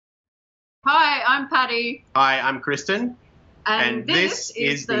Hi, I'm Patti. Hi, I'm Kristin, and this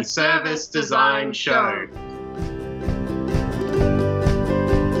is the Service Design Show.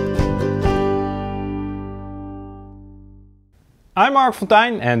 I'm Mark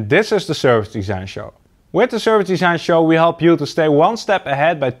Fontijn and this is the Service Design Show. With the Service Design Show we help you to stay one step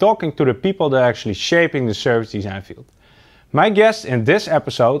ahead by talking to the people that are actually shaping the service design field. My guests in this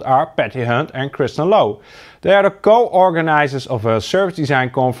episode are Patti Hunt and Kristin Lowe. They are the co-organizers of a service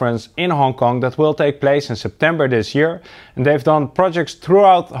design conference in Hong Kong that will take place in September this year, and they've done projects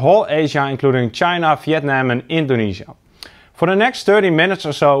throughout whole Asia, including China, Vietnam and Indonesia. For the next 30 minutes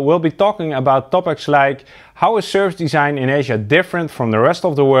or so, we'll be talking about topics like how is service design in Asia different from the rest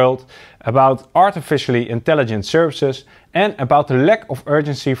of the world, about artificially intelligent services, and about the lack of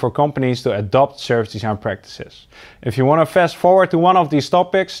urgency for companies to adopt service design practices. If you want to fast forward to one of these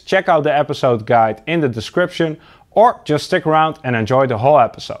topics, check out the episode guide in the description, or just stick around and enjoy the whole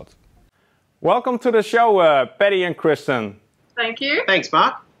episode. Welcome to the show, Patti and Kristin. Thank you. Thanks,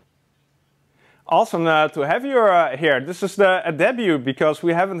 Mark. Awesome to have you here. This is a debut because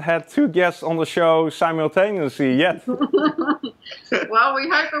we haven't had two guests on the show simultaneously yet. Well, we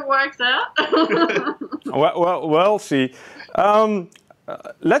hope it works out. We'll see.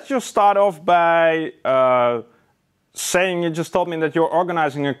 Let's just start off by saying you just told me that you're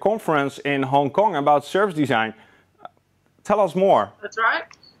organizing a conference in Hong Kong about service design. Tell us more. That's right.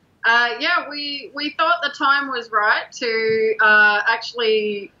 Yeah, we thought the time was right to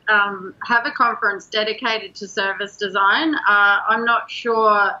actually have a conference dedicated to service design. I'm not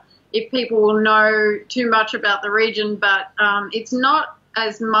sure if people will know too much about the region, but it's not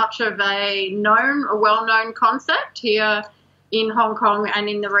as much of a well-known concept here in Hong Kong and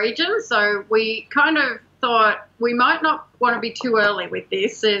in the region. So we kind of thought we might not want to be too early with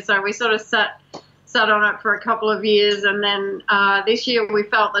this. So we sort of sat on it for a couple of years, and then this year we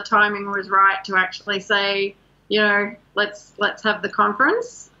felt the timing was right to actually say, you know, let's have the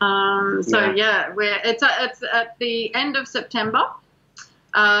conference. It's at the end of September.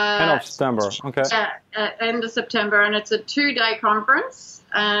 End of September, okay. End of September, and it's a 2-day conference,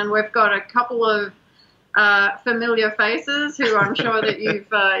 and we've got a couple of familiar faces who I'm sure that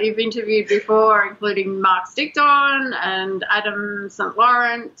you've interviewed before, including Mark Stickton and Adam St.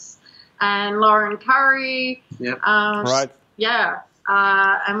 Lawrence and Lauren Curry. Yep. Right. Yeah.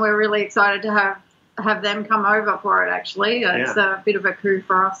 And we're really excited to have them come over for it, actually. It's a bit of a coup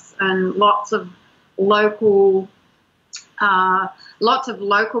for us, and lots of local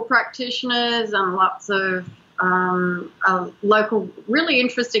practitioners and lots of local really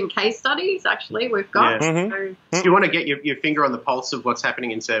interesting case studies, actually, we've got. Yeah. Mm-hmm. So if you want to get your finger on the pulse of what's happening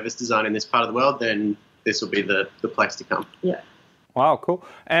in service design in this part of the world, then this will be the place to come. Yeah. Wow, cool.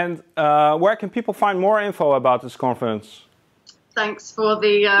 And where can people find more info about this conference? Thanks for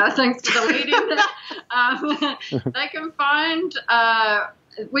the lead-in. They can find,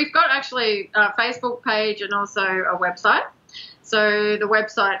 we've got actually a Facebook page and also a website. So the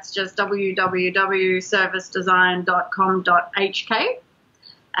website's just www.servicedesign.com.hk.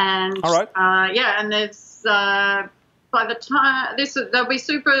 And all right. And there's by the time there'll be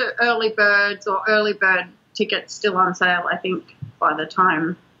super early birds or early bird tickets still on sale, I think, by the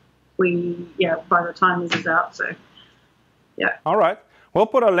time this is out. So yeah. All right. We'll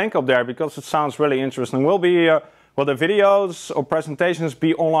put a link up there because it sounds really interesting. Will the videos or presentations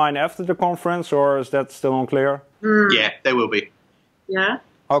be online after the conference, or is that still unclear? Yeah, they will be. Yeah.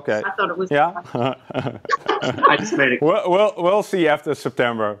 Okay. I thought it was. Yeah. I just made it. We'll see after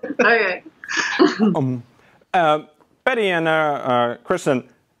September. Okay. Patti and Kristin,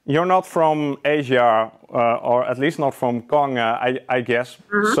 you're not from Asia, or at least not from Kong, I guess.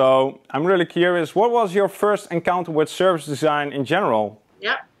 Mm-hmm. So I'm really curious, what was your first encounter with service design in general?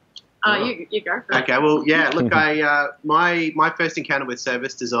 Yeah. You go for it. Okay, well, yeah, look, my first encounter with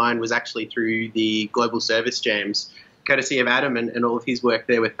service design was actually through the Global Service Jams, courtesy of Adam and all of his work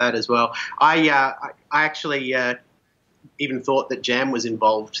there with that as well. I actually even thought that Jam was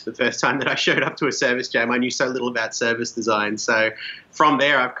involved the first time that I showed up to a service jam. I knew so little about service design. So from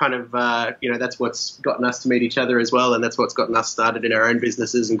there, I've kind of, that's what's gotten us to meet each other as well. And that's what's gotten us started in our own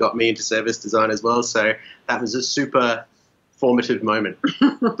businesses and got me into service design as well. So that was a super formative moment,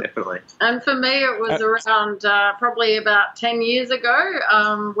 definitely. And for me, it was around probably about 10 years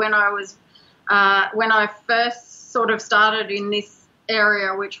ago when I first sort of started in this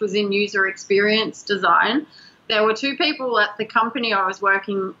area, which was in user experience design. There were two people at the company I was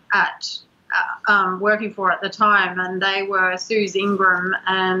working for at the time, and they were Suze Ingram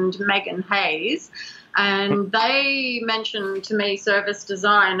and Megan Hayes. And they mentioned to me service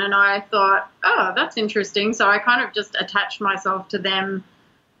design, and I thought, oh, that's interesting. So I kind of just attached myself to them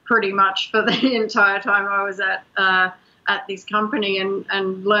pretty much for the entire time I was at this company,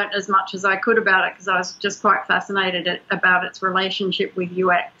 and learnt as much as I could about it because I was just quite fascinated about its relationship with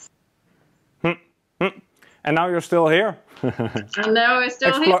UX. And now you're still here. And now we're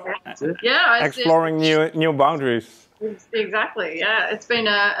still here. Yeah, exploring new boundaries. Exactly. Yeah, it's been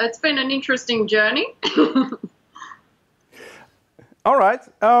an interesting journey. All right.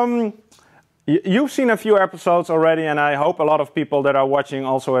 You've seen a few episodes already, and I hope a lot of people that are watching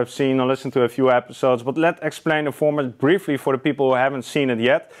also have seen or listened to a few episodes. But let's explain the format briefly for the people who haven't seen it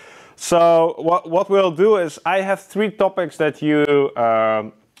yet. So what we'll do is I have 3 topics that you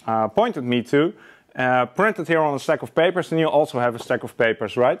pointed me to. Printed here on a stack of papers, and you also have a stack of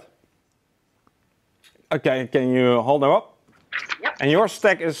papers, right? Okay, can you hold them up? Yep. And your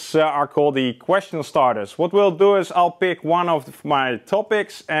stack are called the question starters. What we'll do is I'll pick one of my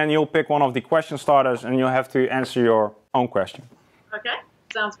topics, and you'll pick one of the question starters, and you'll have to answer your own question. Okay,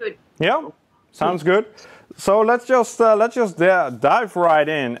 sounds good. Yeah, sounds good. So let's just dive right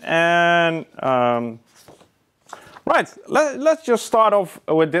in, and right, let's just start off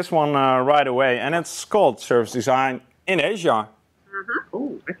with this one right away, and it's called service design in Asia. Mm-hmm.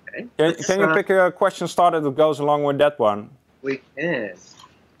 Oh, okay. Can you pick a question starter that goes along with that one? We can.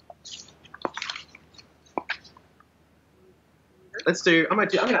 Let's do. I'm going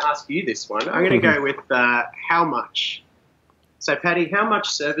to ask you this one. I'm going to go with how much. So, Patti, how much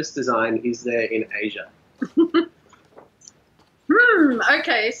service design is there in Asia?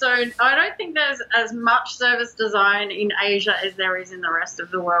 Okay, so I don't think there's as much service design in Asia as there is in the rest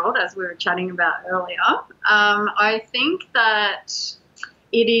of the world, as we were chatting about earlier. I think that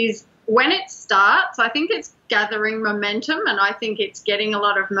it is, when it starts, I think it's gathering momentum, and I think it's getting a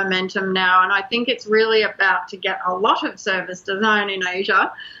lot of momentum now, and I think it's really about to get a lot of service design in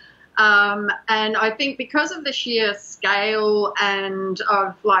Asia. And I think because of the sheer scale and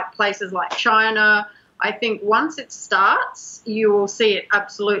of like places like China, I think once it starts, you will see it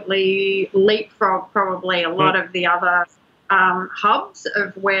absolutely leapfrog probably a lot of the other hubs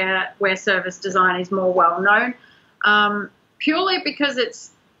of where service design is more well known, purely because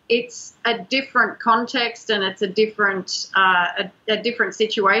it's a different context and it's a different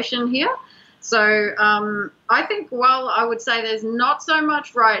situation here. So I think, well, I would say there's not so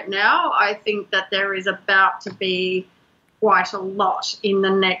much right now. I think that there is about to be quite a lot in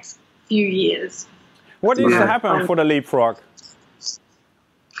the next few years. What needs to happen for the leapfrog?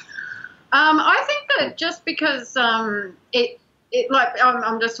 I think that just because like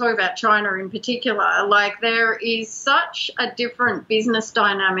I'm just talking about China in particular, like there is such a different business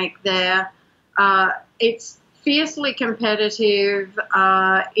dynamic there. It's fiercely competitive.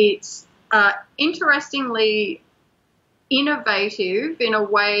 It's interestingly innovative in a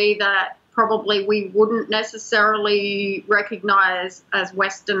way that probably we wouldn't necessarily recognize as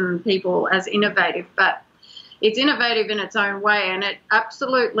Western people as innovative, but it's innovative in its own way, and it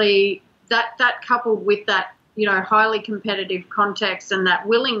absolutely, that coupled with that, you know, highly competitive context and that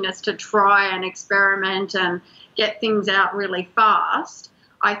willingness to try and experiment and get things out really fast,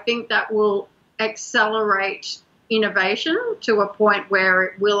 I think that will accelerate innovation to a point where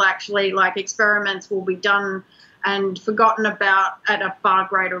it will actually, like, experiments will be done and forgotten about at a far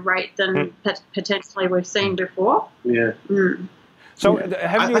greater rate than potentially we've seen before. Yeah. So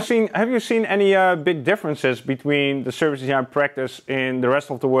have you seen any big differences between the service design practice in the rest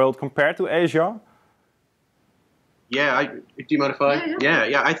of the world compared to Asia? Yeah, do you mind if I?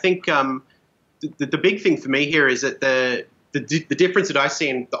 Yeah. I think the big thing for me here is that the difference that I see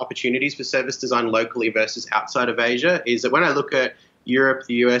in the opportunities for service design locally versus outside of Asia is that when I look at Europe,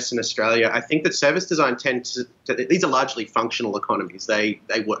 the US, and Australia, I think that service design tends to these are largely functional economies. They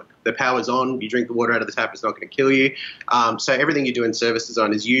work. The power's on. You drink the water out of the tap. It's not going to kill you. So everything you do in service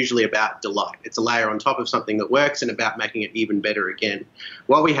design is usually about delight. It's a layer on top of something that works and about making it even better again.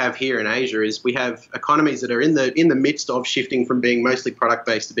 What we have here in Asia is we have economies that are in the midst of shifting from being mostly product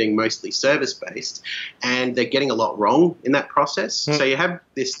based to being mostly service based, and they're getting a lot wrong in that process. So you have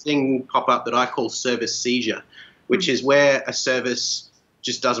this thing pop up that I call service seizure, which is where a service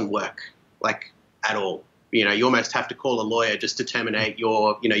just doesn't work, like, at all. You know, you almost have to call a lawyer just to terminate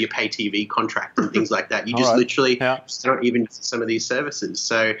your pay TV contract and things like that. You just literally just don't even use some of these services.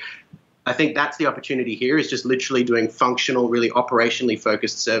 So I think that's the opportunity here, is just literally doing functional, really operationally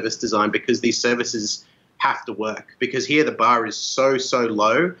focused service design, because these services have to work. Because here the bar is so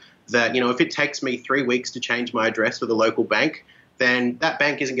low that, you know, if it takes me 3 weeks to change my address with a local bank, then that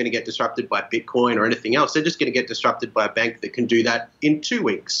bank isn't going to get disrupted by Bitcoin or anything else. They're just going to get disrupted by a bank that can do that in 2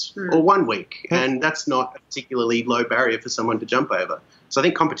 weeks or 1 week. And that's not a particularly low barrier for someone to jump over. So I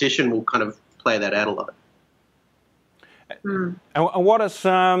think competition will kind of play that out a lot. And what is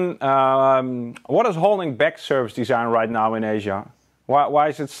holding back service design right now in Asia? Why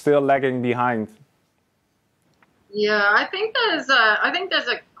is it still lagging behind? Yeah, I think there's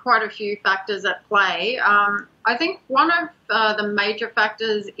quite a few factors at play. I think one of the major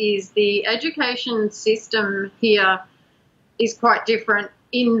factors is the education system here is quite different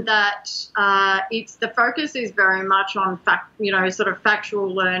in that the focus is very much on sort of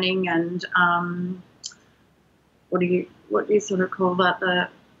factual learning and what do you sort of call that?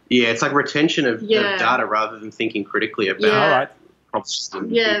 It's like retention of data rather than thinking critically about problems.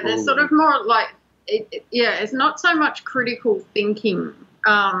 There's sort of more like it's not so much critical thinking.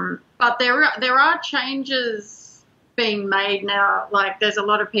 But there are changes being made now. Like there's a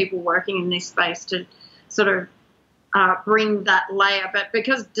lot of people working in this space to sort of bring that layer. But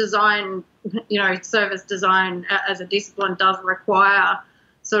because design, service design as a discipline does require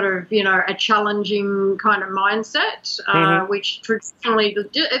sort of, a challenging kind of mindset, which traditionally,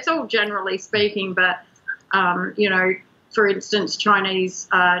 it's all generally speaking, but, for instance, Chinese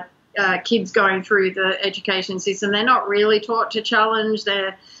kids going through the education system, they're not really taught to challenge.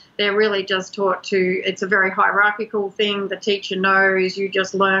 They're really just taught to, it's a very hierarchical thing. The teacher knows, you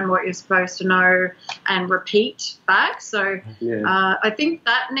just learn what you're supposed to know and repeat back. So I think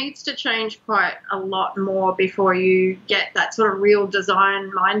that needs to change quite a lot more before you get that sort of real design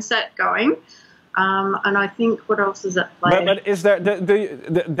mindset going. And I think what else is at play? But is there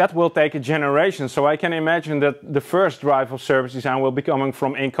that will take a generation? So I can imagine that the first drive of service design will be coming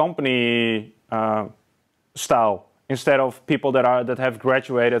from a company style instead of people that have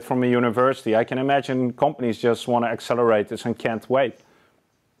graduated from a university. I can imagine companies just want to accelerate this and can't wait.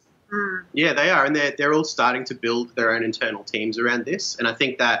 Yeah, they are, and they're all starting to build their own internal teams around this. And I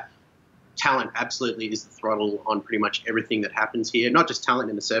think that talent absolutely is the throttle on pretty much everything that happens here. Not just talent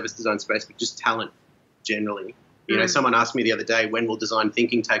in the service design space, but just talent generally. Someone asked me the other day, when will design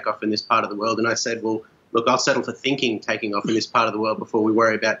thinking take off in this part of the world? And I said, well, look, I'll settle for thinking taking off in this part of the world before we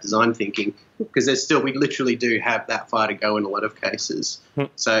worry about design thinking, because we literally do have that far to go in a lot of cases.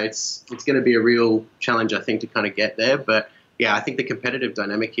 So it's going to be a real challenge, I think, to kind of get there. But yeah, I think the competitive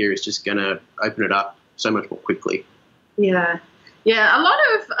dynamic here is just going to open it up so much more quickly. Yeah. Yeah, a lot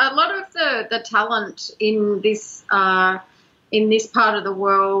of the talent in this part of the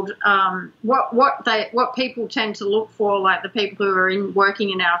world, what people tend to look for, like the people who are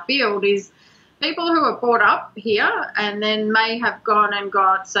working in our field, is people who are brought up here and then may have gone and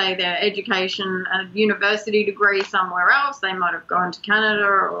got, say, their education, a university degree somewhere else. They might have gone to Canada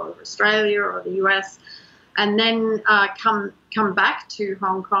or Australia or the US, and then come back to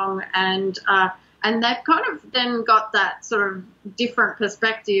Hong Kong and they've kind of then got that sort of different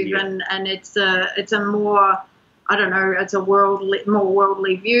perspective, and it's a more, I don't know, it's a more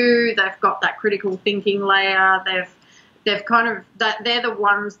worldly view. They've got that critical thinking layer. They've kind of they're the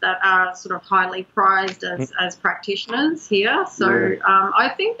ones that are sort of highly prized as practitioners here. So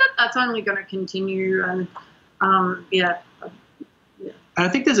I think that's only going to continue, and And I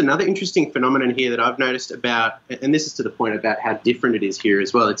think there's another interesting phenomenon here that I've noticed about, and this is to the point about how different it is here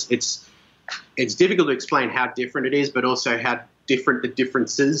as well. It's difficult to explain how different it is, but also how different the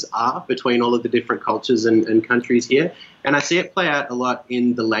differences are between all of the different cultures and countries here. And I see it play out a lot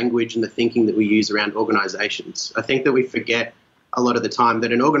in the language and the thinking that we use around organizations. I think that we forget a lot of the time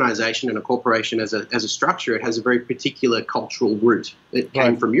that an organization and a corporation as a structure, it has a very particular cultural root. It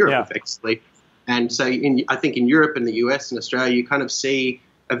came from Europe, effectively. And so I think in Europe and the US and Australia, you kind of see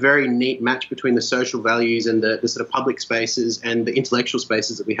a very neat match between the social values and the sort of public spaces and the intellectual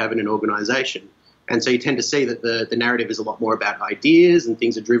spaces that we have in an organization. And so you tend to see that the narrative is a lot more about ideas, and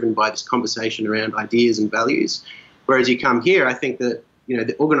things are driven by this conversation around ideas and values. Whereas you come here, I think that, you know,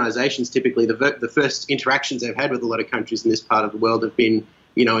 the organizations typically, the first interactions they've had with a lot of countries in this part of the world have been,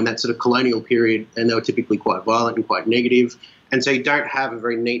 you know, in that sort of colonial period, and they were typically quite violent and quite negative. And so you don't have a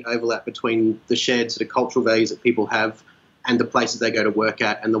very neat overlap between the shared sort of cultural values that people have and the places they go to work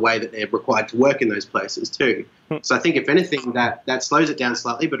at and the way that they're required to work in those places too. So I think, if anything, that slows it down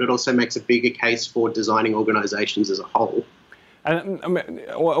slightly, but it also makes a bigger case for designing organizations as a whole. And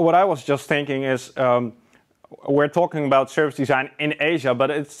what I was just thinking is, we're talking about service design in Asia, but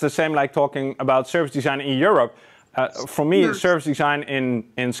it's the same like talking about service design in Europe. For me, service design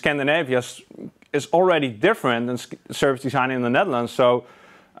in Scandinavia is already different than service design in the Netherlands. So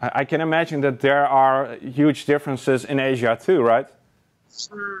I can imagine that there are huge differences in Asia too, right?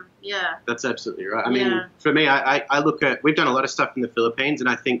 Yeah. That's absolutely right. I mean, for me, I look at, we've done a lot of stuff in the Philippines, and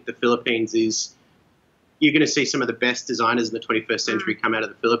I think the Philippines is, you're going to see some of the best designers in the 21st century come out of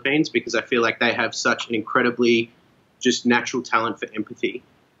the Philippines, because I feel like they have such an incredibly just natural talent for empathy.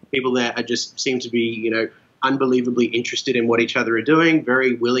 People there are just seem to be, you know, unbelievably interested in what each other are doing,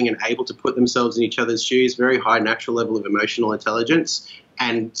 very willing and able to put themselves in each other's shoes, very high natural level of emotional intelligence.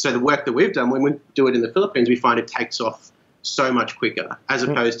 And so the work that we've done, when we do it in the Philippines, we find it takes off so much quicker as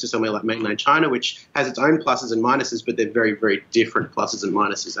opposed to somewhere like mainland China, which has its own pluses and minuses, but they're very, very different pluses and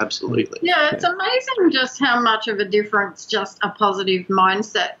minuses, absolutely. Yeah, it's amazing just how much of a difference just a positive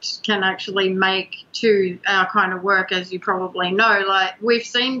mindset can actually make to our kind of work, as you probably know. Like, we've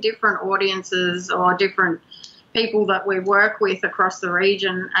seen different audiences or different people that we work with across the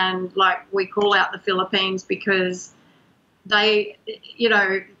region, and like we call out the Philippines because they, you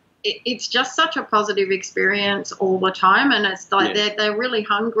know, it's just such a positive experience all the time, and it's like they're really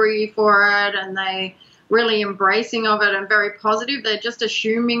hungry for it, and they really embracing of it and very positive. They're just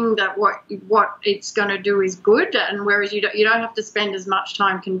assuming that what it's going to do is good, and whereas you don't have to spend as much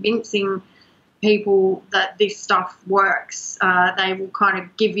time convincing people that this stuff works. They will kind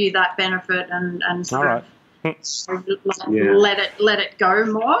of give you that benefit and sort of let it go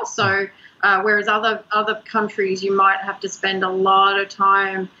more. So whereas other countries you might have to spend a lot of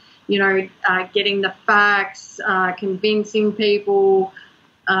time, you know, getting the facts, convincing people,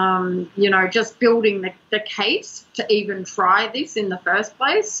 you know, just building the case to even try this in the first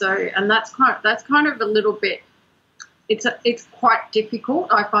place. So, and that's kind of a little bit, it's quite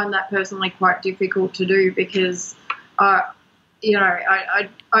difficult. I find that personally quite difficult to do because, you know,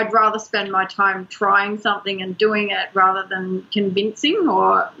 I'd rather spend my time trying something and doing it rather than convincing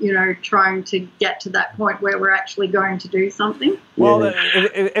or, you know, trying to get to that point where we're actually going to do something. Well,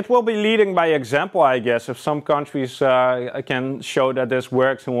 it will be leading by example, I guess. If some countries can show that this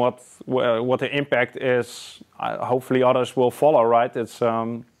works and what the impact is, hopefully others will follow, right? It's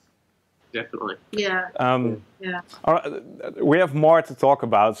definitely. Yeah. Yeah. All right, we have more to talk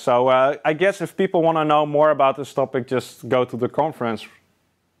about. So I guess if people want to know more about this topic, just go to the conference,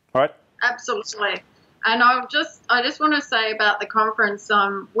 right? Absolutely. And I just want to say about the conference,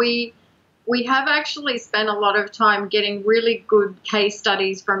 we have actually spent a lot of time getting really good case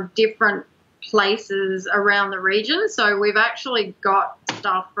studies from different places around the region. So we've actually got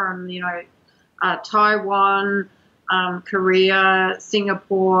stuff from, you know, Taiwan, Korea,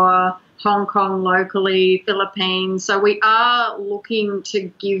 Singapore, Hong Kong locally, Philippines. So we are looking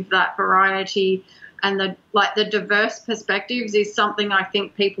to give that variety, and the diverse perspectives is something I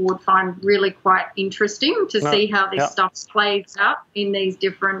think people would find really quite interesting to see how this stuff plays out in these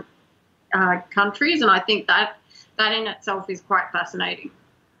different countries, and I think that in itself is quite fascinating.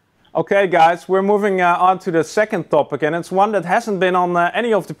 Okay, guys, we're moving on to the second topic, and it's one that hasn't been on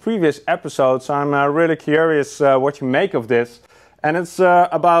any of the previous episodes. I'm really curious what you make of this, and it's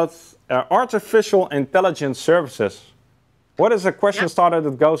about artificial intelligence services. What is a question starter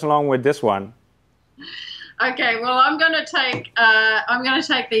that goes along with this one? Okay, well, I'm going to take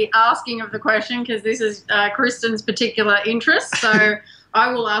the asking of the question because this is Kristin's particular interest. So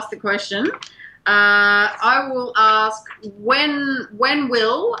I will ask the question. I will ask when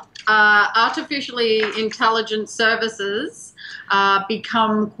will artificially intelligent services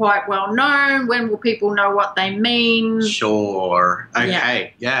become quite well known? When will people know what they mean? Sure.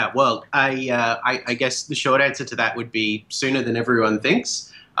 Okay. Yeah. Well, I guess the short answer to that would be sooner than everyone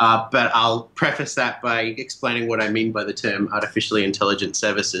thinks. But I'll preface that by explaining what I mean by the term artificially intelligent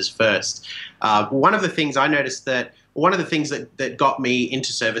services first. One of the things that got me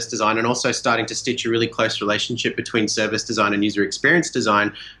into service design and also starting to stitch a really close relationship between service design and user experience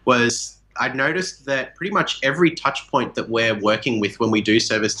design was I'd noticed that pretty much every touch point that we're working with when we do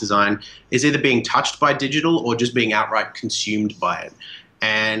service design is either being touched by digital or just being outright consumed by it.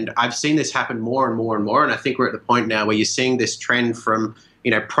 And I've seen this happen more and more and more, and I think we're at the point now where you're seeing this trend from,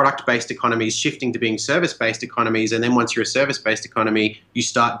 you know, product-based economies shifting to being service-based economies, and then once you're a service-based economy, you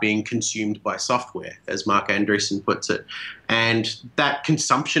start being consumed by software, as Mark Andreessen puts it. And that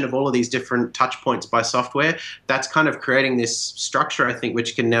consumption of all of these different touch points by software, that's kind of creating this structure, I think,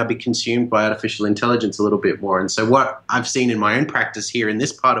 which can now be consumed by artificial intelligence a little bit more. And so what I've seen in my own practice here in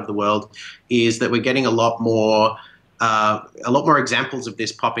this part of the world is that we're getting a lot more examples of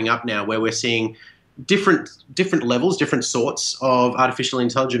this popping up now, where we're seeing different levels, different sorts of artificial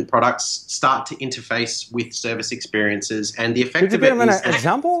intelligent products start to interface with service experiences, and the effect of it is... Could you give an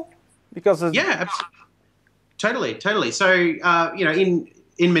example? Because yeah, totally. So you know,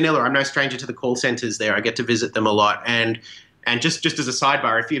 in Manila, I'm no stranger to the call centers there. I get to visit them a lot, and And just as a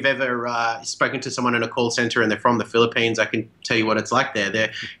sidebar, if you've ever spoken to someone in a call center and they're from the Philippines, I can tell you what it's like there.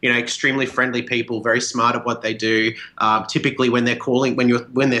 They're extremely friendly people, very smart at what they do. Typically, when they're calling,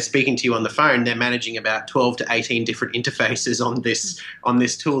 when they're speaking to you on the phone, they're managing about 12 to 18 different interfaces on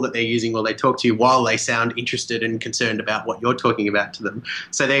this tool that they're using while they talk to you, while they sound interested and concerned about what you're talking about to them.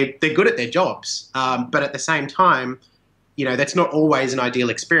 So they're good at their jobs, but at the same time, that's not always an ideal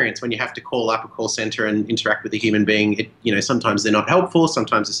experience when you have to call up a call center and interact with a human being. Sometimes they're not helpful.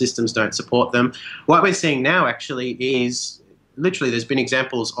 Sometimes the systems don't support them. What we're seeing now actually is literally there's been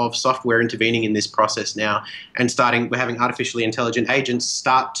examples of software intervening in this process now, and we're having artificially intelligent agents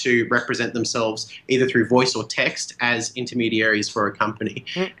start to represent themselves either through voice or text as intermediaries for a company.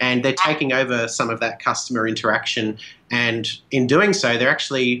 And they're taking over some of that customer interaction. And in doing so, they're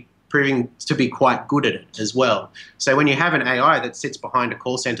actually proving to be quite good at it as well. So when you have an AI that sits behind a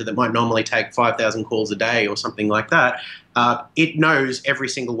call center that might normally take 5,000 calls a day or something like that, it knows every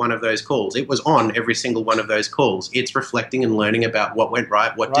single one of those calls. It was on every single one of those calls. It's reflecting and learning about what went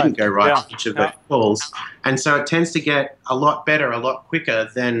right, what didn't go right in each of those calls. And so it tends to get a lot better, a lot quicker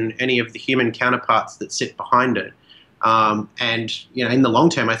than any of the human counterparts that sit behind it. And in the long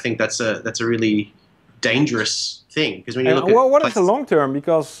term, I think that's a really dangerous thing, because when you look at what is the long term?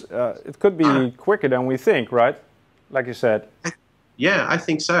 Because it could be quicker than we think, right? Like you said. Yeah, I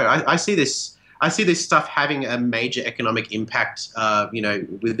think so. I see this. I see this stuff having a major economic impact.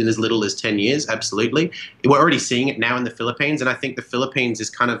 Within as little as 10 years. Absolutely, we're already seeing it now in the Philippines, and I think the Philippines is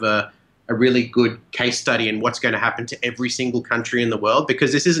kind of a really good case study in what's going to happen to every single country in the world,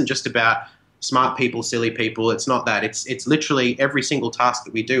 because this isn't just about smart people, silly people. It's not that. It's literally every single task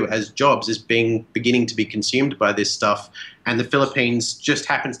that we do as jobs is beginning to be consumed by this stuff. And the Philippines just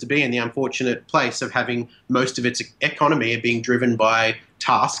happens to be in the unfortunate place of having most of its economy being driven by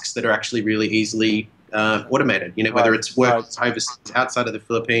tasks that are actually really easily automated. Whether it's work overseas, outside of the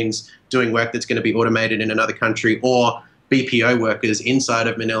Philippines, doing work that's going to be automated in another country, or BPO workers inside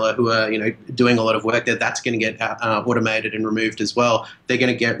of Manila who are, doing a lot of work there, that's going to get automated and removed as well. They're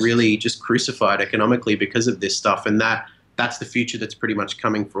going to get really just crucified economically because of this stuff, and that's the future that's pretty much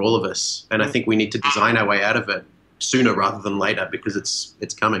coming for all of us. And I think we need to design our way out of it sooner rather than later, because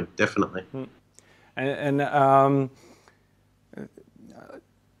it's coming, definitely.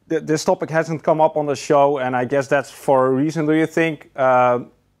 This topic hasn't come up on the show, and I guess that's for a reason. Do you think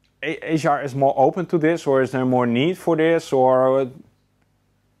HR is more open to this, or is there more need for this? Or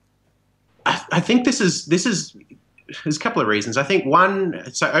I think there's a couple of reasons. I think one,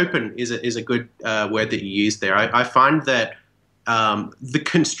 so open is a good word that you use there. I find that the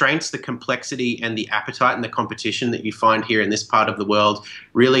constraints, the complexity, and the appetite and the competition that you find here in this part of the world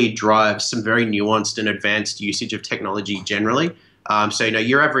really drives some very nuanced and advanced usage of technology generally. So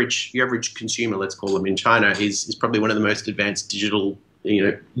your average consumer, let's call them, in China is probably one of the most advanced digital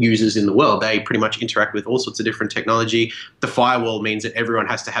users in the world. They pretty much interact with all sorts of different technology. The firewall means that everyone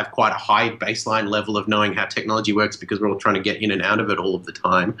has to have quite a high baseline level of knowing how technology works, because we're all trying to get in and out of it all of the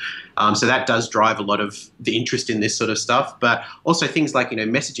time. So that does drive a lot of the interest in this sort of stuff, but also things like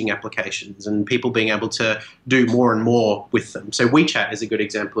messaging applications and people being able to do more and more with them. So WeChat is a good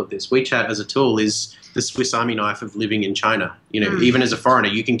example of this. WeChat as a tool is the Swiss Army knife of living in China. Even as a foreigner,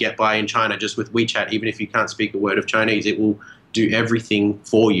 you can get by in China just with WeChat. Even if you can't speak a word of Chinese, it will do everything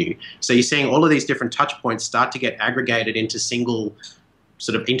for you. So you're seeing all of these different touch points start to get aggregated into single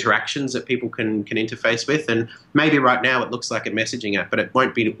sort of interactions that people can interface with. And maybe right now it looks like a messaging app, but it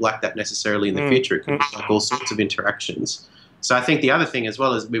won't be like that necessarily in the future. It could be like all sorts of interactions. So I think the other thing as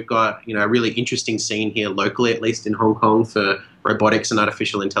well is we've got a really interesting scene here locally, at least in Hong Kong, for robotics and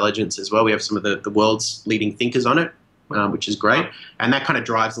artificial intelligence as well. We have some of the world's leading thinkers on it, which is great. And that kind of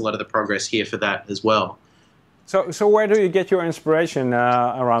drives a lot of the progress here for that as well. So where do you get your inspiration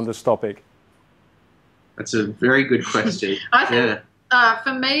around this topic? That's a very good question. I think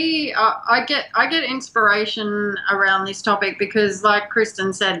for me, I get inspiration around this topic because, like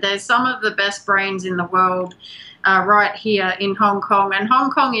Kristin said, there's some of the best brains in the world right here in Hong Kong, and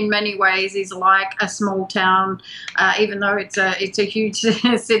Hong Kong in many ways is like a small town, even though it's a huge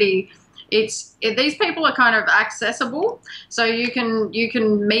city. These people are kind of accessible, so you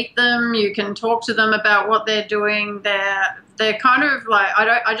can meet them, you can talk to them about what they're doing. They're kind of like,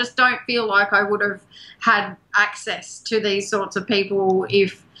 I just don't feel like I would have had access to these sorts of people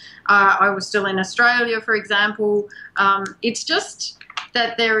if I was still in Australia, for example. It's just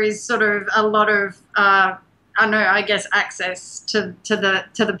that there is sort of a lot of I guess access to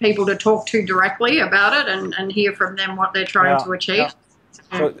the people to talk to directly about it and hear from them what they're trying to achieve.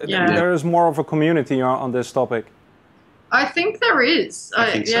 So there is more of a community on this topic. I think there is.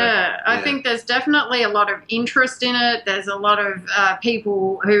 I think so. I think there's definitely a lot of interest in it. There's a lot of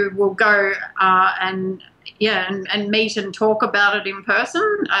people who will go and meet and talk about it in person.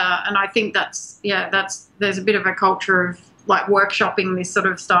 And I think there's a bit of a culture of like workshopping this sort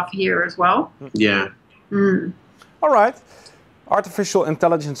of stuff here as well. Yeah. Mm. All right. Artificial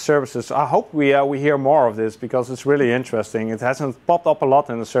intelligence services. I hope we hear more of this because it's really interesting. It hasn't popped up a lot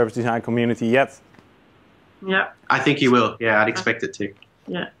in the service design community yet. Yeah. I think you will. Yeah, I'd expect it to.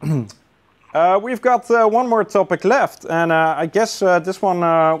 Yeah. We've got one more topic left, and I guess this one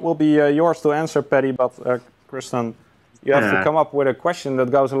will be yours to answer, Patti. But Kristin, you have to come up with a question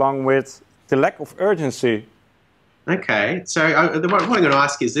that goes along with the lack of urgency. Okay. So what I'm going to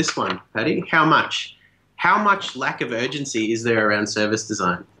ask is this one, Patti. How much lack of urgency is there around service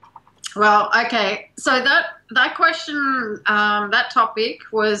design? Well, okay. So that question, that topic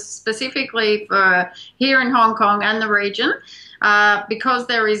was specifically for here in Hong Kong and the region, because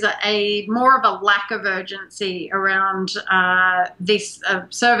there is a more of a lack of urgency around this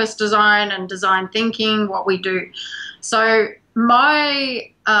service design and design thinking, what we do. So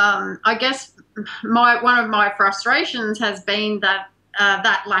I guess one of my frustrations has been that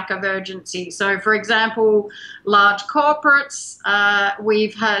lack of urgency. So, for example, large corporates,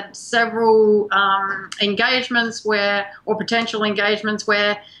 we've had several engagements or potential engagements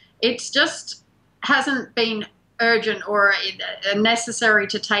where it's just hasn't been urgent or necessary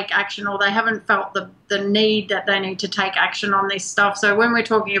to take action, or they haven't felt the need that they need to take action on this stuff. So when we're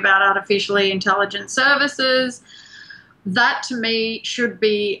talking about artificially intelligent services, that to me should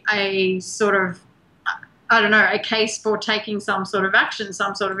be a sort of, I don't know, a case for taking some sort of action,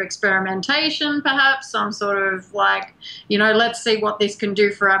 some sort of experimentation, perhaps, some sort of like, let's see what this can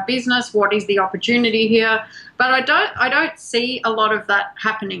do for our business. What is the opportunity here? But I don't see a lot of that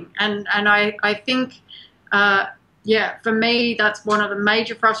happening. And I think, for me, that's one of the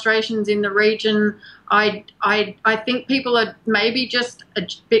major frustrations in the region. I think people are maybe just a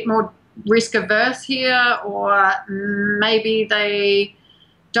bit more risk averse here, or maybe they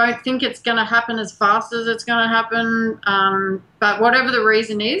don't think it's going to happen as fast as it's going to happen. But whatever the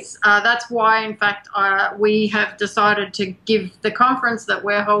reason is, that's why, in fact, we have decided to give the conference that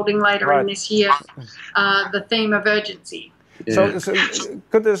we're holding later in this year the theme of urgency. Yeah. So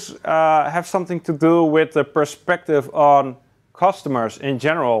could this have something to do with the perspective on customers in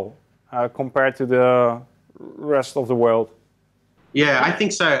general compared to the rest of the world? Yeah, I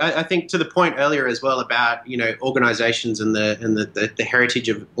think so. I think to the point earlier as well about organisations and the heritage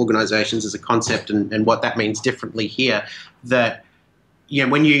of organisations as a concept and what that means differently here. That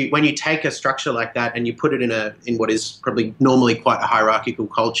when you take a structure like that and you put it in what is probably normally quite a hierarchical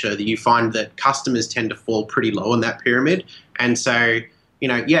culture, that you find that customers tend to fall pretty low on that pyramid, and so.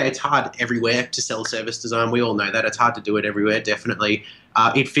 It's hard everywhere to sell service design. We all know that. It's hard to do it everywhere, definitely.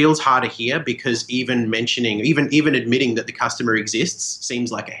 It feels harder here because even admitting that the customer exists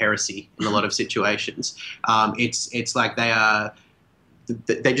seems like a heresy in a lot of situations. It's like they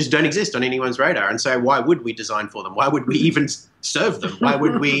just don't exist on anyone's radar. And so why would we design for them? Why would we even serve them? Why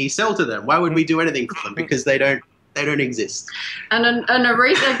would we sell to them? Why would we do anything for them? Because they don't exist. And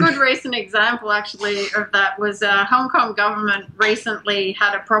a good recent example actually of that was Hong Kong government recently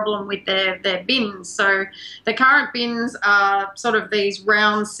had a problem with their bins. So the current bins are sort of these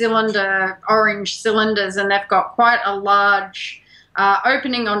round orange cylinders, and they've got quite a large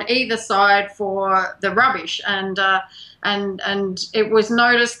opening on either side for the rubbish. And it was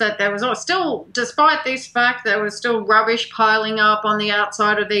noticed that there was still, despite this fact, there was still rubbish piling up on the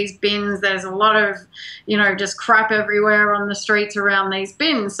outside of these bins. There's a lot of, just crap everywhere on the streets around these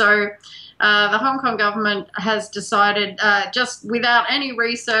bins. So the Hong Kong government has decided, just without any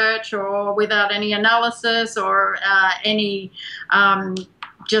research or without any analysis or any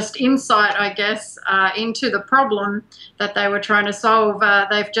just insight, I guess, into the problem that they were trying to solve.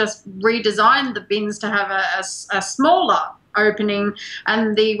 They've just redesigned the bins to have a smaller opening,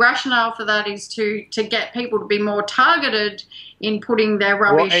 and the rationale for that is to get people to be more targeted in putting their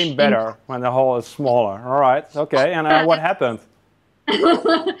rubbish. Or aim better when the hole is smaller. All right, okay. And what happened?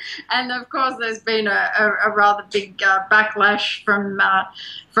 And of course, there's been a rather big backlash from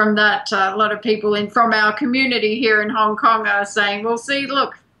that. A lot of people from our community here in Hong Kong are saying, "Well, see,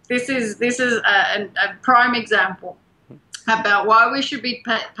 look, this is a prime example about why we should be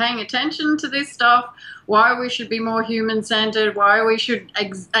paying attention to this stuff, why we should be more human-centered, why we should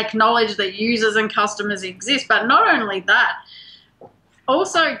acknowledge that users and customers exist, but not only that."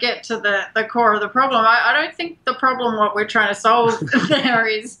 Also get to the core of the problem. I don't think the problem, what we're trying to solve there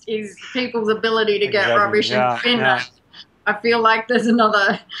is people's ability to get rubbish and bin it. I feel like there's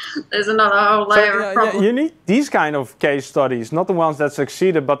another whole layer of problems. You need these kind of case studies, not the ones that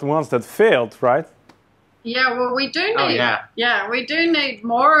succeeded, but the ones that failed, right? Yeah, well, we do need. We do need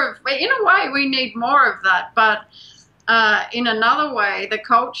more of. In a way, we need more of that. But in another way, the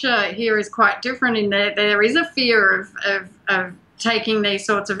culture here is quite different. In there is a fear of taking these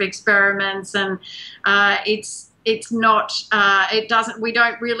sorts of experiments, and it's not. It doesn't. We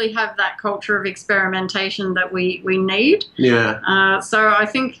don't really have that culture of experimentation that we need. Yeah. So I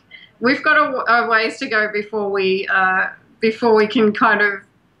think we've got a ways to go before we can kind of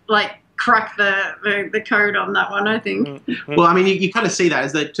like crack the code on that one, I think. Well, I mean, you kind of see that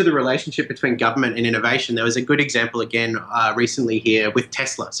as to the relationship between government and innovation. There was a good example again recently here with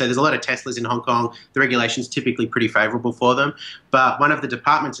Tesla. So there's a lot of Teslas in Hong Kong. The regulation's typically pretty favourable for them. But one of the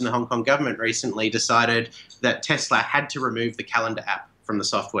departments in the Hong Kong government recently decided that Tesla had to remove the calendar app from the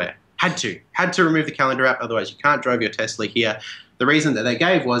software. Had to remove the calendar app, otherwise you can't drive your Tesla here. The reason that they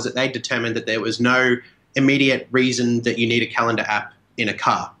gave was that they determined that there was no immediate reason that you need a calendar app in a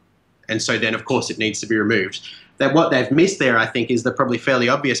car. And so then, of course, it needs to be removed. That what they've missed there, I think, is the probably fairly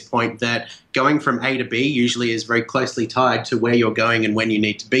obvious point that going from A to B usually is very closely tied to where you're going and when you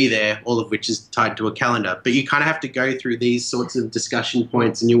need to be there, all of which is tied to a calendar. But you kind of have to go through these sorts of discussion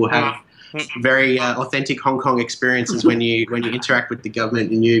points, and you will have very authentic Hong Kong experiences when you interact with the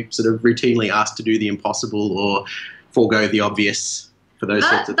government and you sort of routinely ask to do the impossible or forego the obvious. For those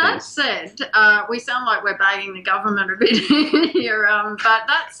sorts of that things. said, we sound like we're bagging the government a bit here, but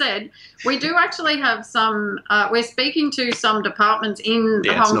that said, we do actually have some, we're speaking to some departments in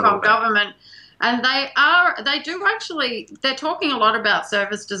the Hong Kong government, and they're talking a lot about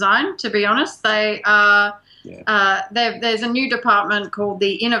service design, to be honest. There's a new department called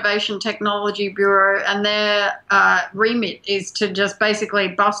the Innovation Technology Bureau, and their remit is to just basically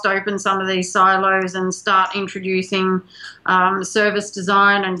bust open some of these silos and start introducing service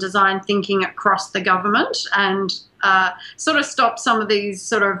design and design thinking across the government, and sort of stop some of these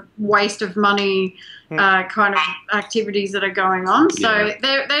sort of waste of money kind of activities that are going on. So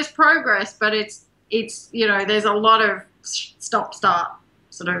there's progress, but it's there's a lot of stop-start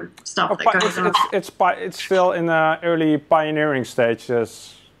sort of stuff that goes on. It's still in the early pioneering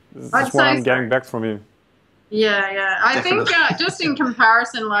stages. That's what I'm getting back from you. Yeah. I think just in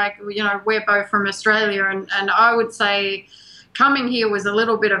comparison, like, we're both from Australia, and I would say coming here was a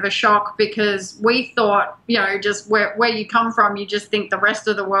little bit of a shock, because we thought, just where you come from, you just think the rest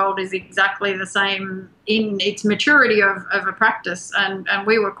of the world is exactly the same in its maturity of a practice, and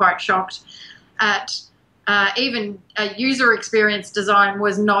we were quite shocked at even user experience design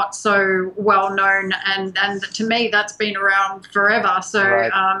was not so well known, and to me that's been around forever. So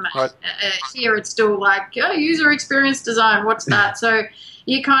here it's still like, user experience design, what's that? So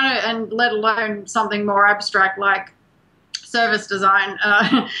you kind of, and let alone something more abstract like service design,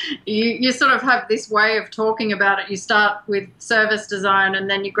 you sort of have this way of talking about it. You start with service design, and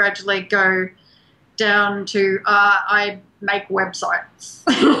then you gradually go down to I make websites.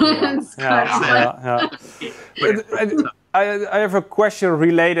 I have a question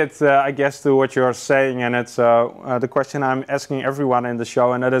related, I guess, to what you're saying, and it's the question I'm asking everyone in the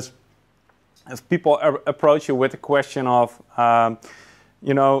show, and that is, if people approach you with the question of, I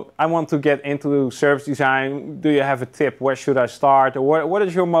want to get into service design, do you have a tip? Where should I start? Or what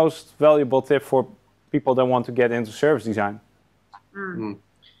is your most valuable tip for people that want to get into service design?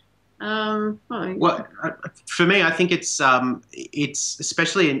 Well, for me, I think it's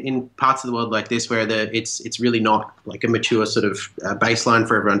especially in parts of the world like this where it's really not like a mature sort of baseline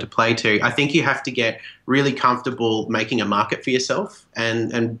for everyone to play to. I think you have to get really comfortable making a market for yourself,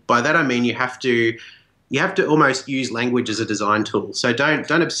 and by that I mean you have to almost use language as a design tool. So don't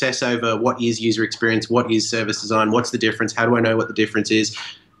obsess over what is user experience, what is service design, what's the difference, how do I know what the difference is.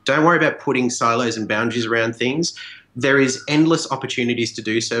 Don't worry about putting silos and boundaries around things. There is endless opportunities to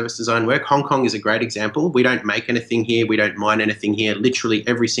do service design work. Hong Kong is a great example. We don't make anything here. We don't mine anything here. Literally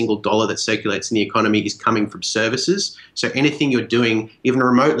every single dollar that circulates in the economy is coming from services. So anything you're doing, even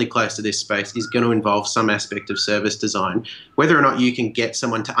remotely close to this space, is going to involve some aspect of service design. Whether or not you can get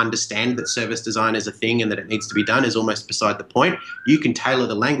someone to understand that service design is a thing and that it needs to be done is almost beside the point. You can tailor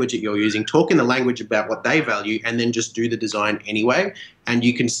the language that you're using, talk in the language about what they value, and then just do the design anyway. And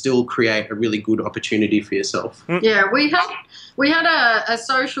you can still create a really good opportunity for yourself. Yeah, we had a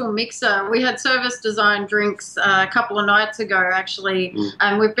social mixer. We had service design drinks a couple of nights ago, actually,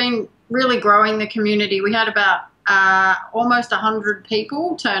 and we've been really growing the community. We had about almost 100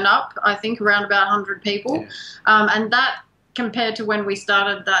 people turn up, I think around about 100 people. And that, compared to when we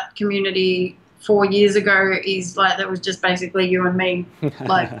started that community 4 years ago, is like, that was just basically you and me.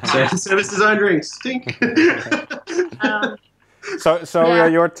 Like service design drinks, stink. So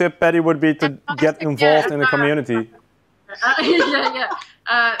your tip, Patti, would be to get involved in the community.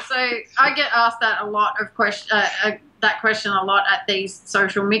 So I get asked that question a lot at these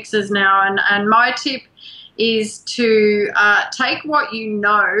social mixes now, and my tip is to take what you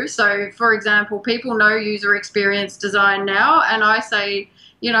know. So, for example, people know user experience design now, and I say,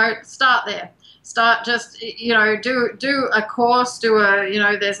 start there. Start just, do a course,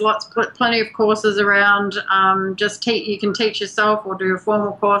 there's plenty of courses around. You can teach yourself or do a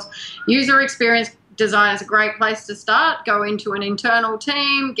formal course. User experience design is a great place to start. Go into an internal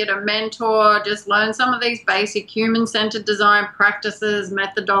team, get a mentor, just learn some of these basic human-centered design practices,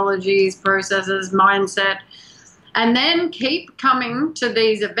 methodologies, processes, mindset. And then keep coming to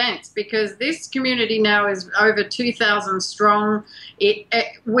these events, because this community now is over 2,000 strong.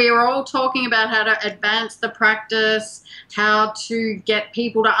 We're all talking about how to advance the practice, how to get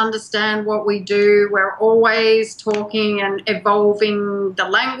people to understand what we do. We're always talking and evolving the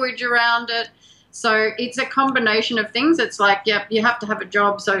language around it. So it's a combination of things. It's like, you have to have a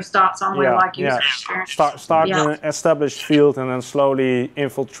job, so start somewhere like user experience. Start in an established field and then slowly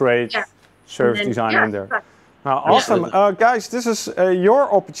infiltrate service design in there. Awesome. Guys, this is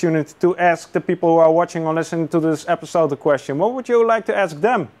your opportunity to ask the people who are watching or listening to this episode a question. What would you like to ask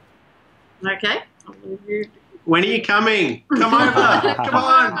them? Okay. When are you coming? Come over. Come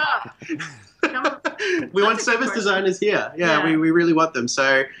on. We want service designers here. We really want them.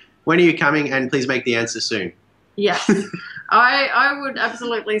 So when are you coming? And please make the answer soon. Yes. I would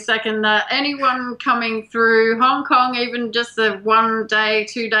absolutely second that. Anyone coming through Hong Kong, even just a 1 day,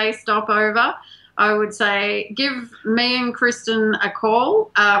 2 day stopover, I would say give me and Kristin a call.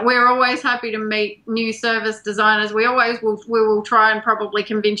 We're always happy to meet new service designers. We will try and probably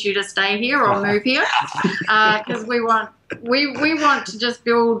convince you to stay here or move here, because we want to just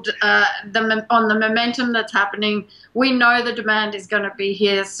build on the momentum that's happening. We know the demand is going to be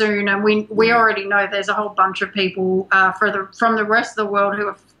here soon, and we already know there's a whole bunch of people from the rest of the world who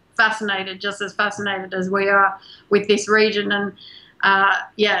are just as fascinated as we are with this region. And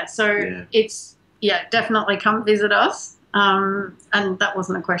it's definitely come visit us. And that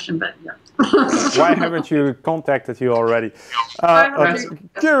wasn't a question, but Why haven't you contacted you already? I'm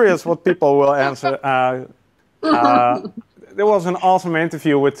curious what people will answer. There was an awesome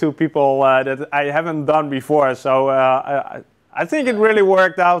interview with two people that I haven't done before, so I think it really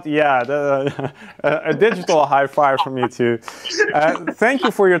worked out. A digital high five from you too. Thank you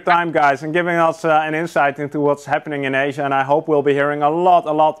for your time, guys, and giving us an insight into what's happening in Asia, and I hope we'll be hearing a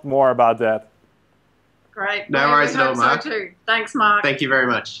lot more about that. Great. No worries at all, Mark. Thanks, Mark. Thank you very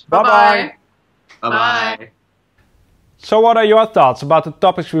much. Bye-bye. Bye-bye. So what are your thoughts about the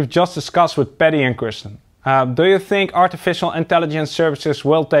topics we've just discussed with Patti and Kristin? Do you think artificial intelligence services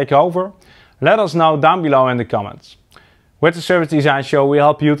will take over? Let us know down below in the comments. With the Service Design Show, we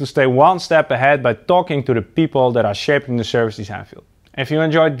help you to stay one step ahead by talking to the people that are shaping the service design field. If you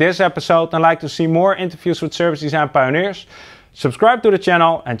enjoyed this episode and like to see more interviews with service design pioneers, subscribe to the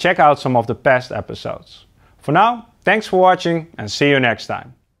channel and check out some of the past episodes. For now, thanks for watching and see you next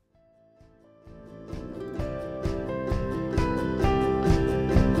time.